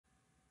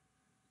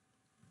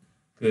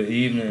Good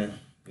evening.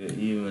 Good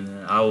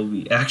evening. I will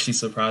be actually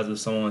surprised if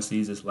someone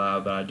sees this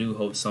live, but I do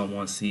hope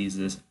someone sees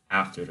this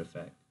after the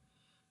fact.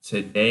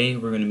 Today,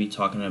 we're going to be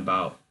talking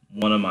about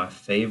one of my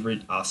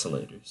favorite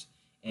oscillators.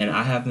 And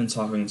I have been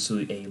talking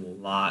to a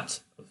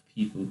lot of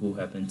people who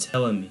have been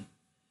telling me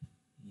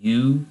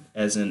you,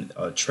 as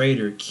a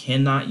trader,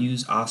 cannot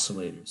use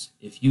oscillators.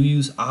 If you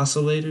use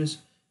oscillators,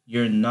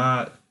 you're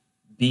not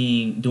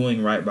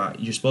doing right by.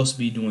 You're supposed to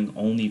be doing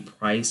only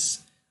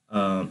price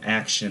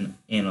action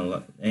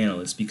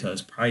analysis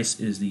because price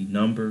is the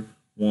number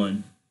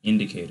one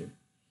indicator.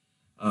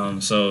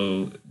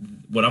 So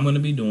what I'm going to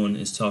be doing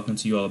is talking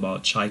to you all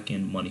about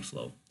Chaikin money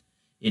flow.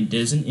 It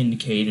is an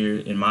indicator,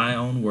 in my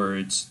own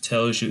words,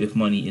 tells you if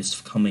money is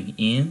coming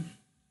in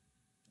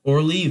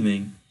or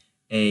leaving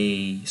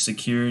a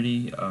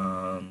security,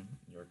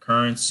 your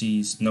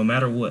currencies, no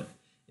matter what.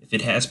 If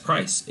it has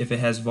price, if it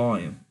has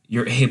volume,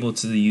 you're able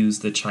to use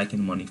the Chaikin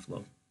money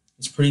flow.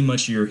 It's pretty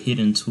much your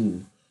hidden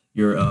tool,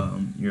 your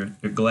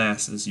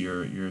glasses,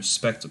 your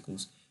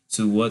spectacles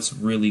to what's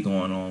really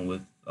going on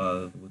with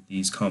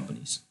these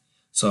companies.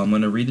 So I'm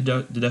going to read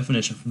the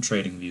definition from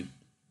TradingView.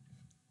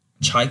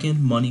 Chaikin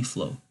money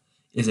flow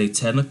is a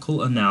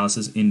technical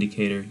analysis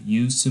indicator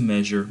used to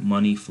measure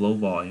money flow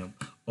volume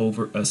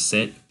over a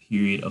set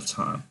period of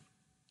time.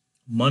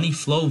 Money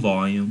flow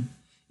volume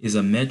is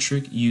a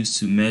metric used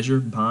to measure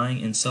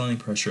buying and selling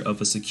pressure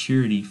of a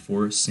security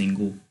for a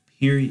single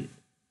period.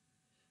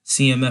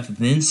 CMF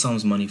then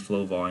sums money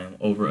flow volume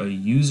over a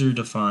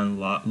user-defined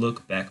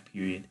look-back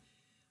period,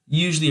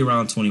 usually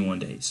around 21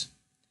 days.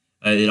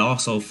 It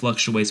also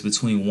fluctuates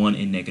between 1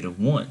 and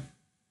 -1.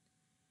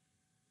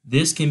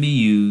 This can be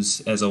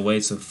used as a way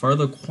to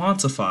further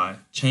quantify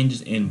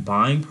changes in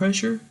buying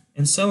pressure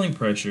and selling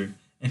pressure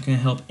and can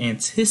help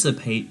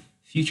anticipate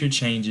future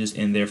changes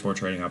and therefore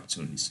trading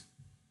opportunities.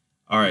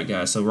 All right,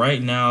 guys, so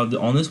right now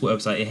on this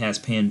website, it has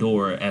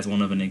Pandora as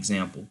one of an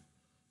example.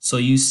 So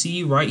you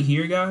see right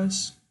here,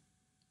 guys,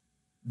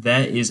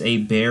 that is a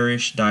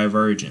bearish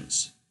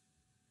divergence.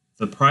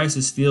 The price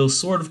is still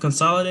sort of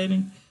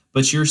consolidating,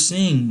 but you're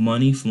seeing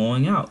money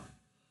flowing out.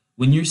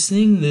 When you're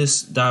seeing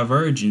this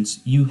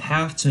divergence, you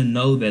have to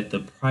know that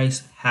the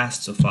price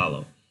has to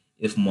follow.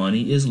 If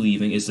money is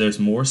leaving, there's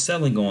more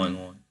selling going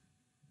on.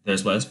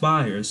 There's less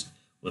buyers.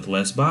 With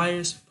less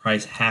buyers,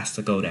 price has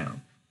to go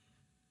down.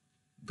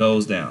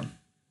 Goes down.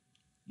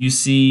 You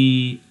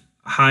see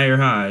higher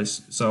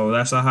highs. So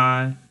that's a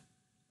high.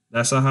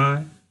 That's a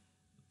high.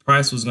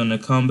 Price was going to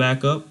come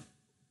back up.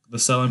 The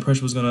selling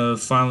pressure was going to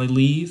finally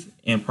leave,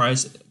 and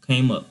price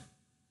came up.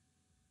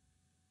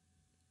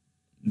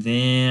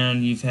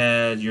 Then you've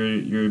had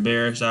your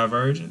bearish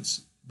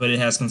divergence, but it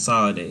has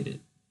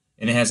consolidated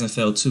and it hasn't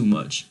fell too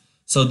much.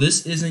 So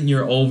this isn't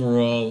your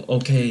overall,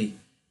 okay,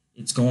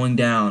 it's going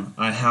down,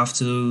 I have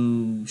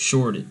to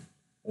short it.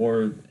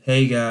 Or,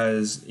 hey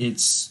guys,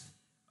 it's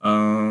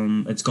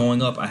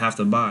going up, I have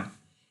to buy.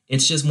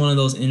 It's just one of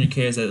those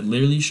indicators that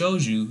literally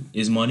shows you,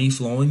 is money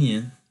flowing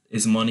in,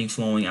 is money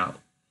flowing out.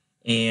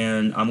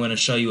 And I'm going to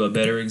show you a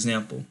better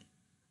example.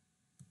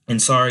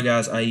 And sorry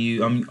guys, I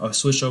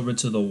switched over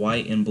to the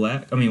white and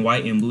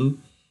blue,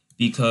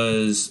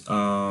 because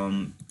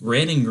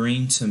red and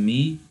green to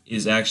me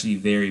is actually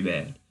very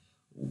bad.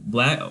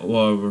 Black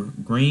or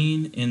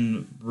green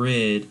and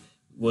red,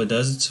 what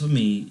does it to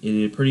me,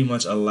 it pretty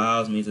much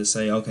allows me to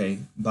say, okay,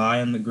 buy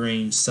in the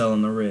green, sell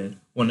in the red.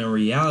 When in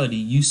reality,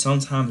 you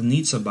sometimes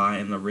need to buy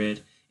in the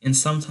red and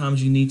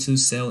sometimes you need to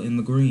sell in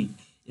the green.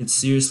 It's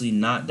seriously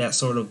not that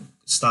sort of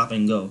stop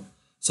and go.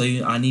 So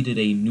I needed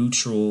a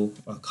neutral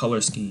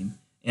color scheme,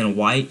 and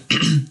white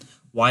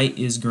white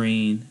is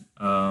green,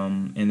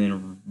 and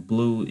then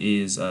blue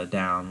is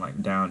down,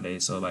 like down day,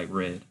 so like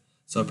red.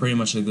 So pretty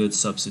much a good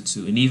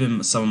substitute. And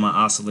even some of my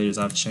oscillators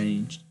I've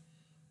changed.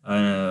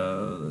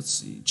 Let's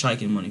see,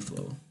 Chaikin money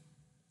flow.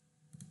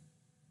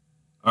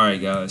 All right,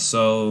 guys.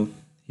 So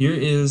here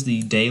is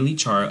the daily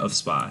chart of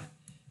SPY.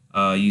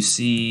 You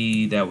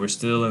see that we're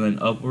still in an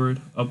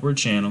upward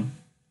channel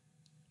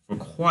for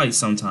quite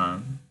some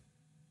time.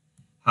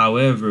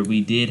 However,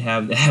 we did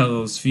have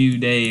those few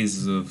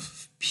days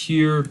of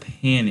pure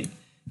panic,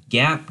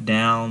 gap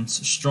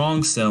downs,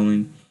 strong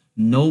selling.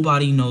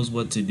 Nobody knows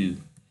what to do.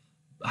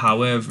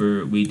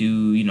 However, we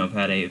do, have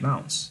had a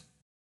bounce.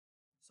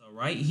 So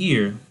right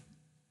here,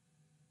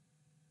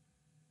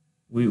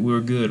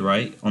 we're good,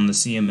 right? On the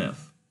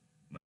CMF.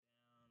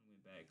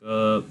 Went back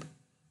up,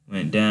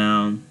 went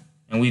down,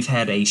 and we've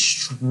had a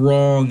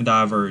strong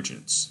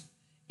divergence.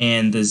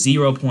 And the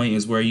 0 point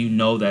is where you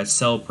know that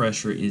sell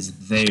pressure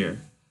is there.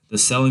 The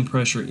selling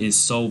pressure is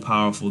so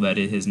powerful that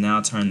it has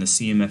now turned the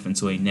CMF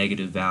into a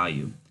negative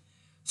value.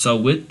 So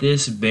with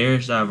this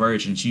bearish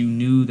divergence, you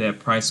knew that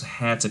price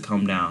had to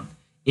come down.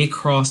 It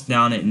crossed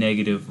down at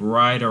negative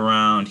right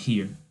around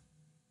here.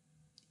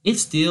 It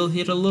still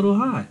hit a little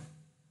high.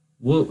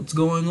 What's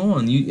going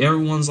on?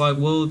 Everyone's like,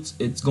 well,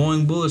 it's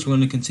going bullish. We're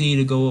going to continue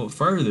to go up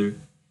further.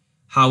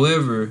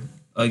 However,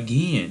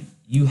 again,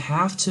 you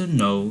have to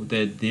know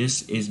that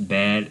this is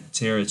bad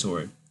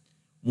territory.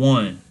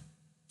 1,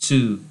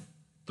 2,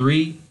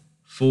 3,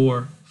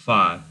 4,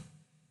 5.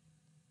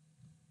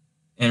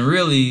 And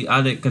really,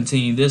 I did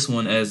continue this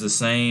one as the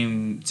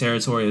same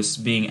territory as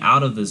being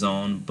out of the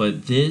zone,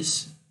 but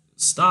this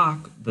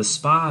stock, the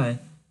SPY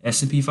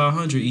S&P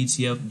 500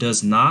 ETF,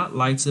 does not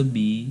like to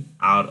be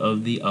out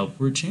of the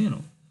upward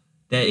channel.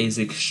 That is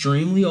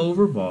extremely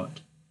overbought,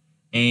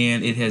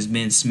 and it has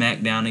been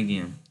smacked down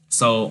again.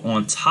 So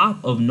on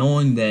top of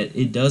knowing that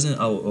it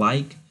doesn't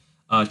like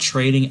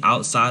trading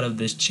outside of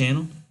this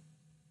channel,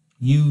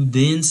 you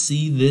then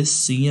see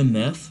this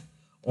CMF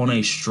on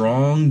a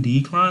strong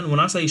decline. When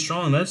I say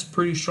strong, that's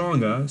pretty strong,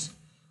 guys.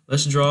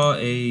 Let's draw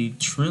a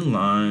trend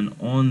line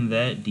on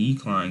that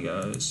decline,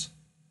 guys.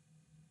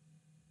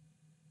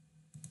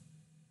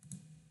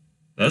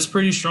 That's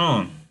pretty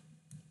strong.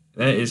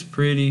 That is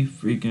pretty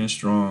freaking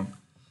strong.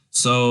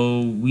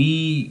 So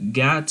we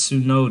got to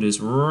notice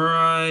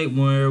right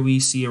where we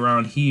see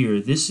around here,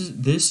 this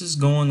is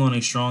going on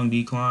a strong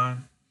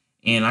decline,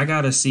 and I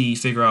gotta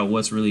figure out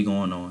what's really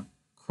going on.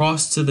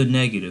 Cross to the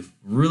negative.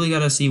 Really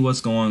gotta see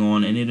what's going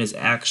on, and it is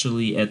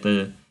actually at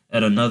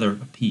another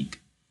peak.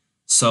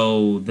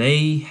 So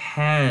they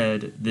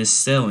had this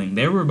selling.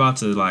 They were about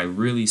to like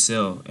really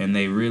sell, and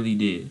they really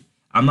did.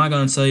 I'm not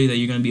gonna tell you that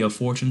you're gonna be a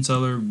fortune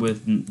teller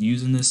with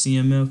using this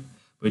CMF,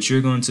 but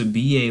you're going to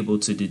be able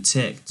to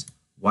detect,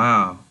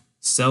 wow,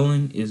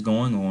 selling is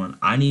going on.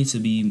 I need to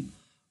be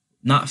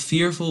not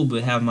fearful,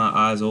 but have my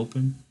eyes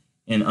open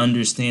and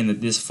understand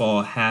that this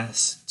fall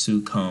has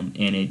to come,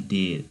 and it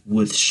did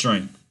with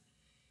strength.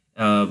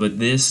 But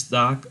this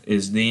stock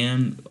is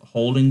then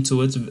holding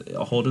to its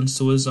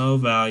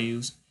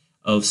values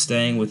of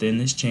staying within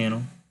this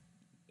channel.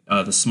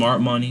 The smart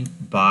money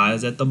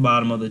buys at the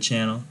bottom of the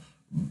channel,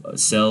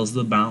 sells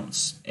the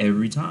bounce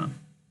every time.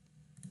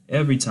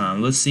 Every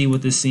time. Let's see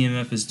what this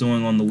CMF is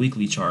doing on the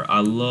weekly chart.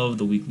 I love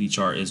the weekly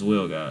chart as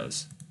well,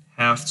 guys.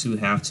 Have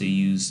to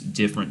use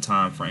different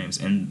time frames,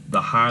 and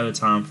the higher the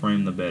time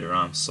frame, the better.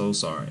 I'm so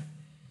sorry.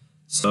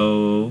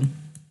 So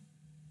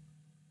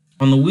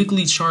on the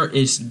weekly chart,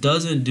 it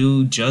doesn't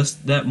do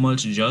just that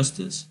much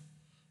justice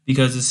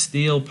because it's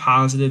still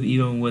positive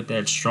even with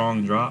that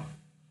strong drop.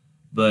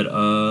 But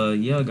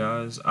yeah,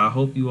 guys, I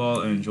hope you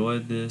all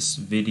enjoyed this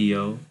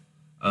video.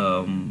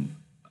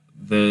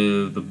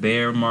 The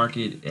bear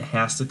market, it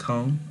has to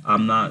come.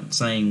 I'm not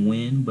saying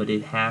when, but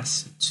it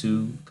has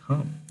to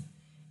come.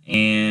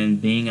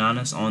 And being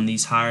honest, on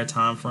these higher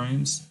time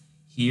frames,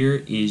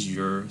 here is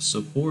your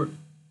support.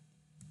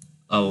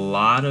 A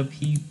lot of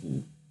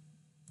people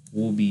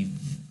will be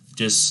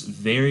just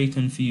very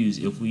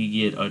confused if we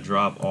get a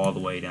drop all the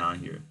way down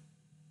here.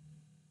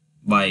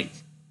 Like,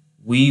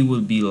 we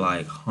would be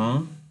like,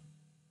 huh?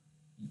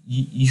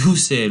 You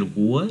said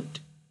what?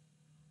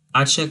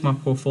 I checked my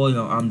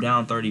portfolio, I'm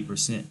down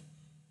 30%.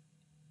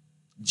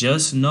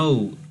 Just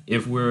know,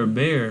 if we're a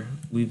bear,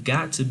 we've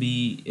got to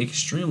be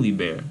extremely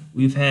bear.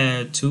 We've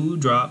had 2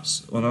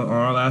 drops on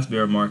our last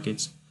bear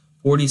markets,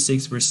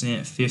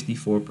 46%,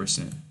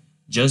 54%.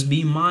 Just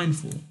be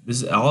mindful.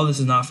 This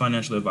is not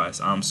financial advice.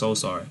 I'm so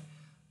sorry.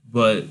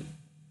 But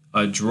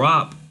a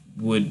drop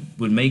would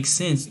make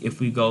sense if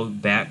we go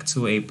back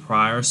to a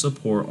prior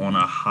support on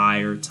a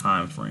higher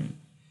time frame.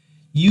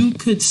 You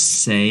could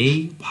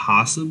say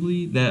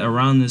possibly that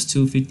around this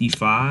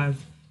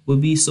 255 would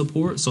be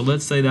support. So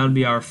let's say that would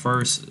be our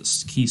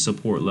first key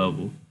support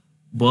level.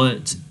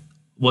 But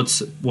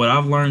what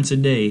I've learned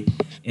today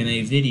in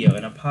a video,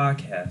 in a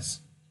podcast,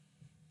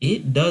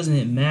 it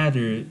doesn't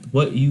matter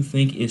what you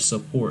think is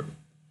support.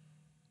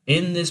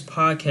 In this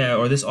podcast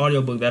or this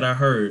audiobook that I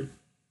heard,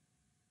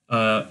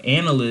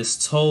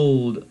 analysts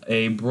told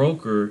a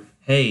broker,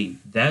 hey,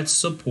 that's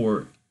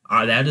support.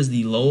 That is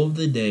the low of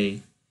the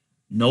day.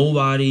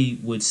 Nobody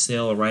would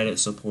sell right at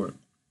support.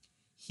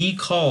 He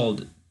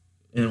called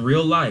in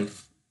real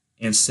life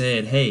and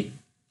said, hey,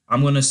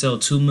 I'm going to sell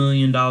 $2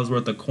 million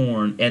worth of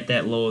corn at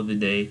that low of the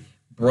day,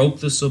 broke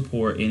the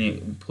support, and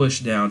it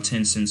pushed down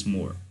 10 cents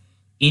more.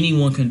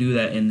 Anyone can do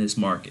that in this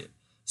market.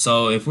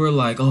 So if we're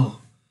like,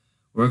 oh,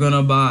 we're going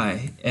to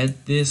buy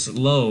at this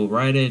low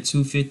right at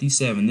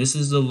 257, this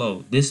is the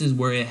low, this is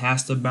where it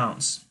has to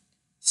bounce.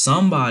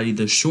 Somebody,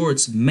 the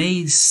shorts,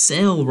 may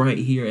sell right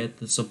here at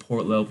the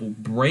support level,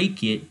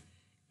 break it,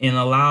 and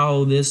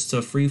allow this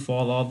to free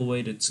fall all the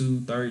way to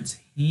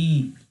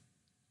 213.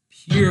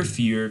 Pure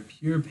fear,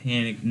 pure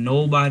panic.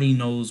 Nobody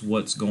knows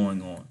what's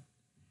going on.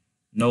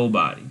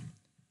 Nobody.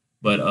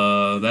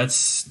 But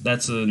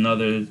that's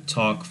another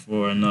talk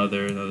for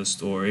another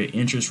story.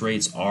 Interest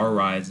rates are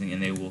rising,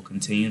 and they will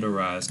continue to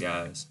rise,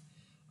 guys.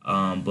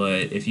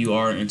 But if you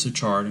are into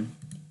charting,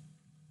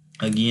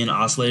 again,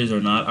 oscillators are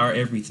not our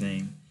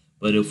everything,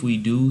 but if we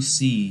do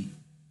see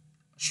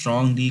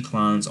strong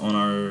declines on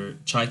our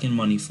Chaikin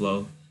money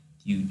flow,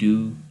 you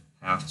do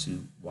have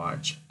to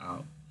watch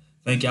out.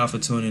 Thank y'all for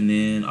tuning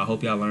in. I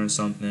hope y'all learned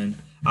something.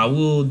 I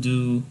will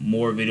do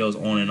more videos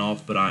on and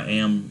off, but I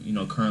am,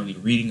 currently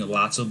reading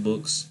lots of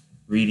books,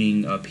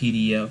 reading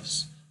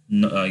PDFs,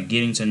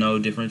 getting to know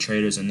different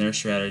traders and their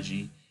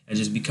strategy, and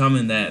just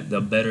becoming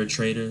the better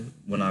trader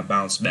when I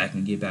bounce back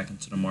and get back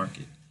into the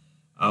market.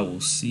 I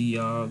will see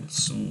y'all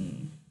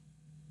soon.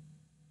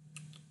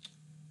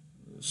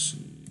 Let's see.